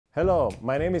Hello,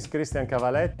 my name is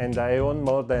Cavaletti and I own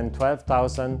more than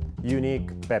 12,000 unique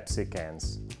Pepsi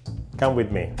cans. Come with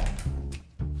me.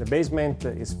 The basement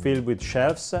is filled with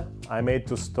shelves I made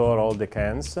to store all the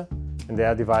cans, and they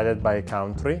are divided by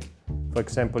country. For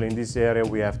example, in this area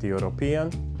we have the European,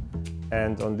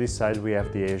 and on this side we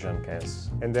have the Asian cans.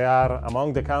 And they are,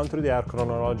 among the country, they are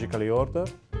chronologically ordered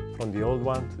from the old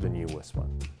one to the newest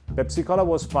one. Pepsi Cola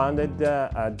was founded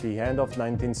at the end of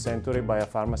 19th century by a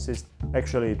pharmacist.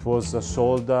 Actually, it was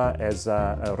sold as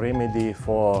a remedy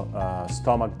for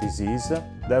stomach disease.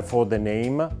 Therefore, the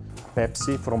name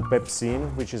Pepsi from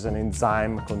pepsin, which is an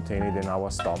enzyme contained in our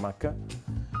stomach.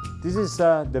 This is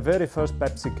the very first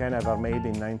Pepsi can ever made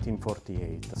in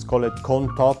 1948. It's called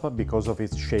cone top because of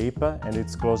its shape, and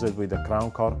it's closed with a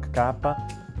crown cork cap,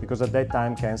 because at that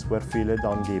time cans were filled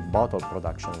on the bottle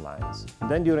production lines. And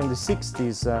then during the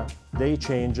 60s, they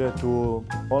changed to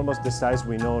almost the size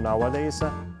we know nowadays.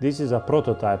 This is a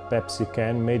prototype Pepsi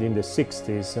can made in the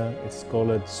 60s. It's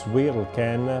called swirl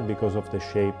can because of the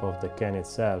shape of the can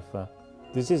itself.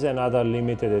 This is another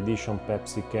limited edition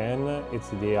Pepsi can. It's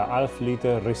the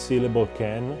half-liter resealable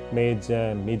can made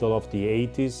middle of the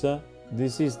 80s.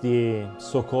 This is the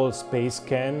so-called space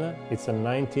can. It's a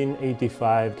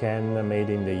 1985 can made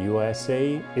in the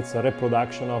USA. It's a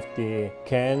reproduction of the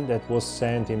can that was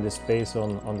sent in the space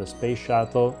on the space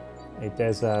shuttle. It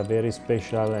has a very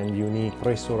special and unique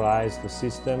pressurized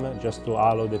system just to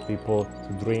allow the people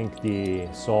to drink the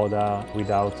soda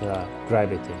without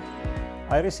gravity.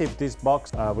 I received this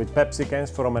box with Pepsi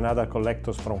cans from another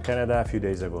collector from Canada a few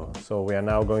days ago. So we are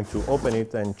now going to open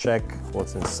it and check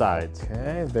what's inside.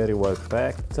 Okay, very well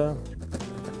packed.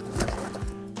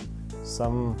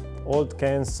 Some old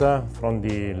cans from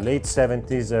the late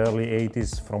 70s, early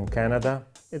 80s from Canada.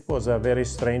 It was a very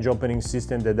strange opening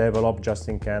system they developed just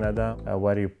in Canada,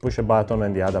 where you push a button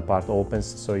and the other part opens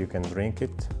so you can drink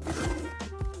it.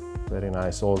 Very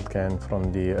nice old can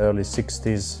from the early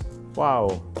 60s.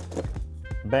 Wow!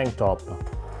 Bank top.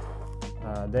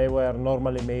 They were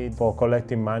normally made for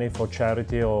collecting money for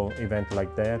charity or event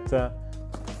like that.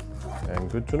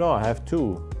 And good to know, I have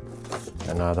two.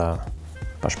 Another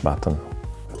push button.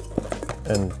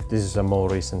 And this is a more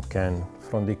recent can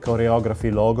from the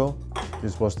choreography logo.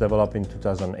 This was developed in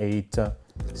 2008,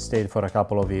 stayed for a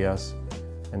couple of years,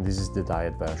 and this is the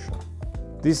diet version.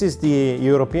 This is the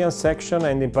European section,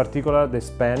 and in particular the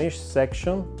Spanish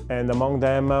section. And among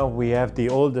them we have the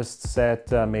oldest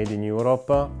set made in Europe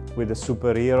with the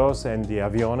superheroes and the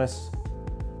aviones.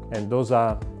 And those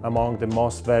are among the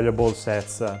most valuable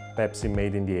sets Pepsi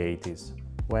made in the 80s.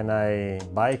 When I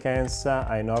buy cans,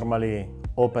 I normally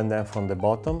open them from the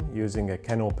bottom using a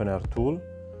can opener tool.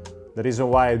 The reason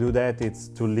why I do that is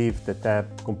to leave the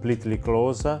tap completely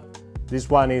closed. This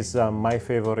one is my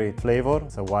favorite flavor.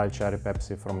 It's a wild cherry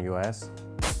Pepsi from US.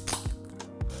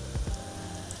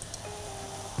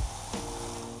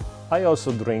 I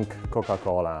also drink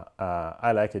Coca-Cola.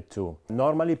 I like it too.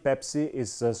 Normally Pepsi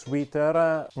is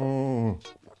sweeter,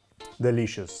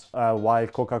 delicious, while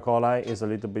Coca-Cola is a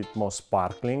little bit more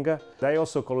sparkling. I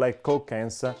also collect Coke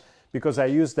cans because I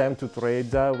use them to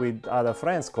trade with other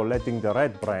friends collecting the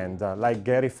red brand, like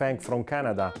Gary Fink from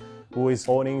Canada, who is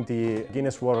owning the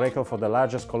Guinness World Record for the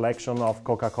largest collection of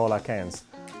Coca-Cola cans.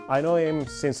 I know him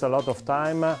since a lot of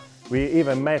time. We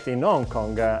even met in Hong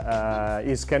Kong.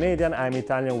 He's Canadian, I'm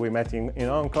Italian, we met in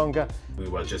Hong Kong. We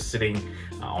were just sitting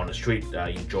on the street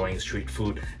enjoying street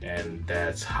food, and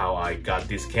that's how I got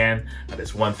this can.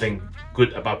 There's one thing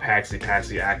good about Pepsi.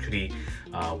 Pepsi actually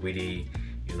really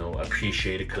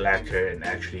appreciate the collector and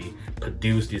actually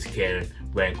produce this can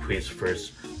when Chris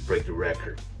first break the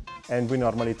record. And we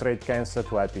normally trade cans to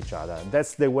help each other.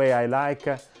 That's the way I like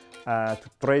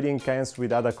trading cans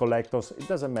with other collectors. It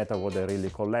doesn't matter what they really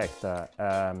collect.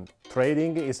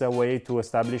 Trading is a way to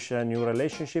establish a new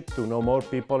relationship, to know more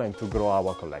people and to grow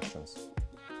our collections.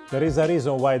 There is a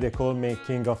reason why they call me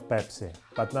King of Pepsi,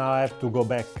 but now I have to go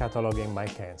back cataloging my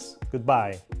cans.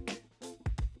 Goodbye.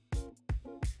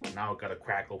 Now I gotta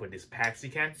crack open this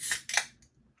Pepsi can.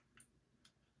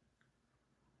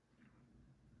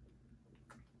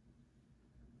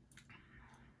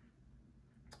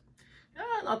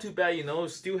 Not too bad,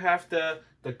 still have the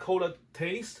cola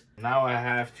taste. Now I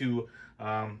have to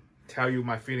tell you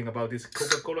my feeling about this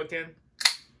Coca-Cola can.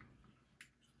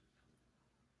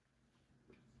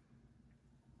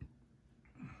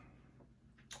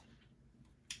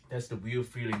 That's the real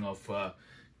feeling of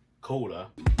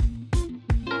cola.